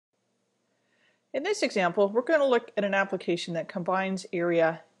In this example, we're going to look at an application that combines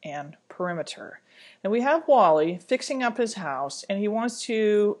area and perimeter. And we have Wally fixing up his house, and he wants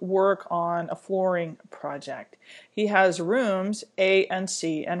to work on a flooring project. He has rooms A and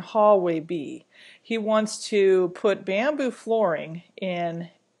C and hallway B. He wants to put bamboo flooring in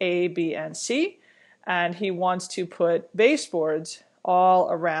A, B, and C, and he wants to put baseboards all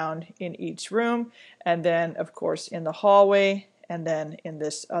around in each room, and then of course in the hallway, and then in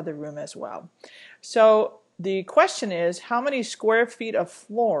this other room as well. So the question is, how many square feet of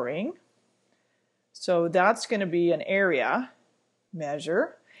flooring? So that's going to be an area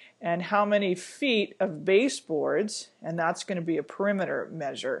measure. And how many feet of baseboards? And that's going to be a perimeter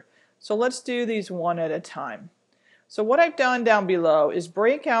measure. So let's do these one at a time. So what I've done down below is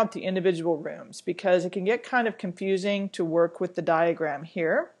break out the individual rooms because it can get kind of confusing to work with the diagram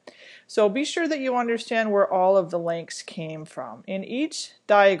here. So be sure that you understand where all of the lengths came from. In each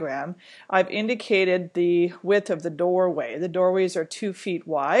diagram, I've indicated the width of the doorway. The doorways are 2 feet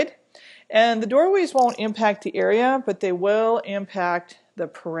wide. And the doorways won't impact the area, but they will impact the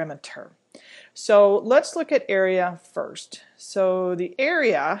perimeter. So let's look at area first. So the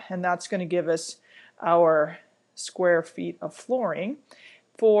area, and that's going to give us our square feet of flooring.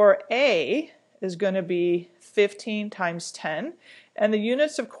 For A is going to be 15 times 10, and the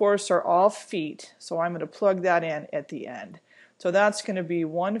units of course are all feet, so I'm going to plug that in at the end. So that's going to be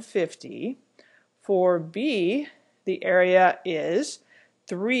 150. For B, the area is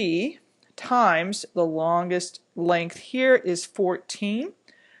 3 times the longest length here is 14.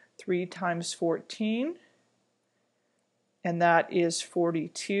 3 times 14, and that is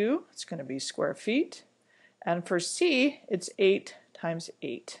 42. It's going to be square feet. And for C, it's 8 times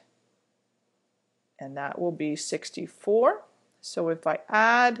 8. And that will be 64. So if I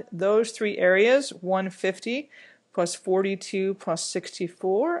add those three areas, 150 plus 42 plus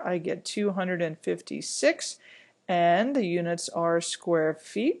 64, I get 256. And the units are square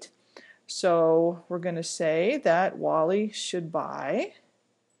feet. So we're going to say that Wally should buy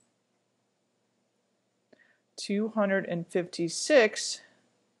 256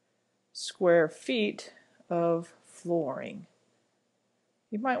 square feet of flooring.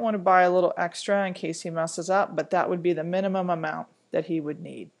 You might want to buy a little extra in case he messes up, but that would be the minimum amount that he would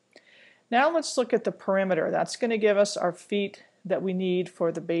need. Now let's look at the perimeter. That's going to give us our feet that we need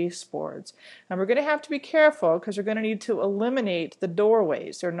for the baseboards. And we're going to have to be careful because we're going to need to eliminate the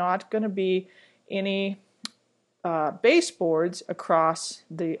doorways. There are not going to be any baseboards across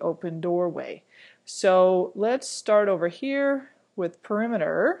the open doorway. So let's start over here with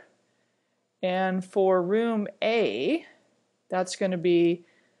perimeter. And for room A, that's going to be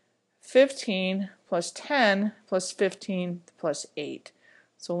 15 plus 10 plus 15 plus 8.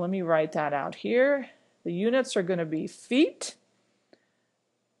 So let me write that out here. The units are going to be feet.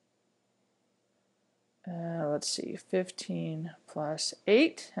 Let's see, 15 plus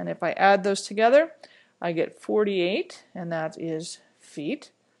 8. And if I add those together, I get 48, and that is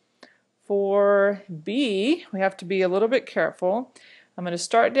feet. For B, we have to be a little bit careful. I'm going to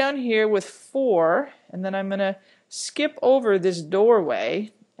start down here with 4, and then I'm going to skip over this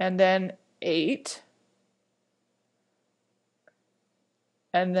doorway, and then 8,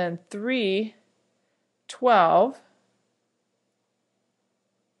 and then 3, 12.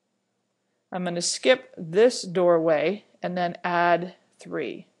 I'm going to skip this doorway and then add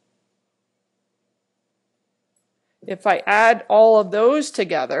 3. If I add all of those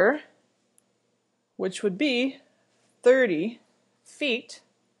together, which would be 30 feet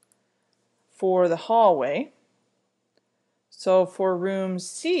for the hallway. So for room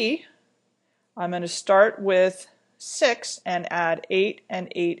C, I'm going to start with 6 and add 8 and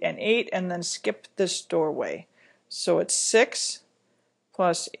 8 and 8 and then skip this doorway. So it's 6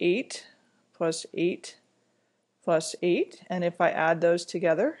 plus 8 plus 8 plus 8, and if I add those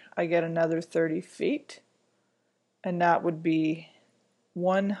together I get another 30 feet, and that would be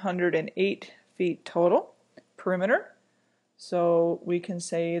 108 feet total perimeter. So we can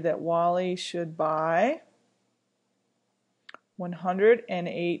say that Wally should buy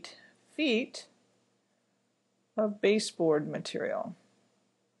 108 feet of baseboard material.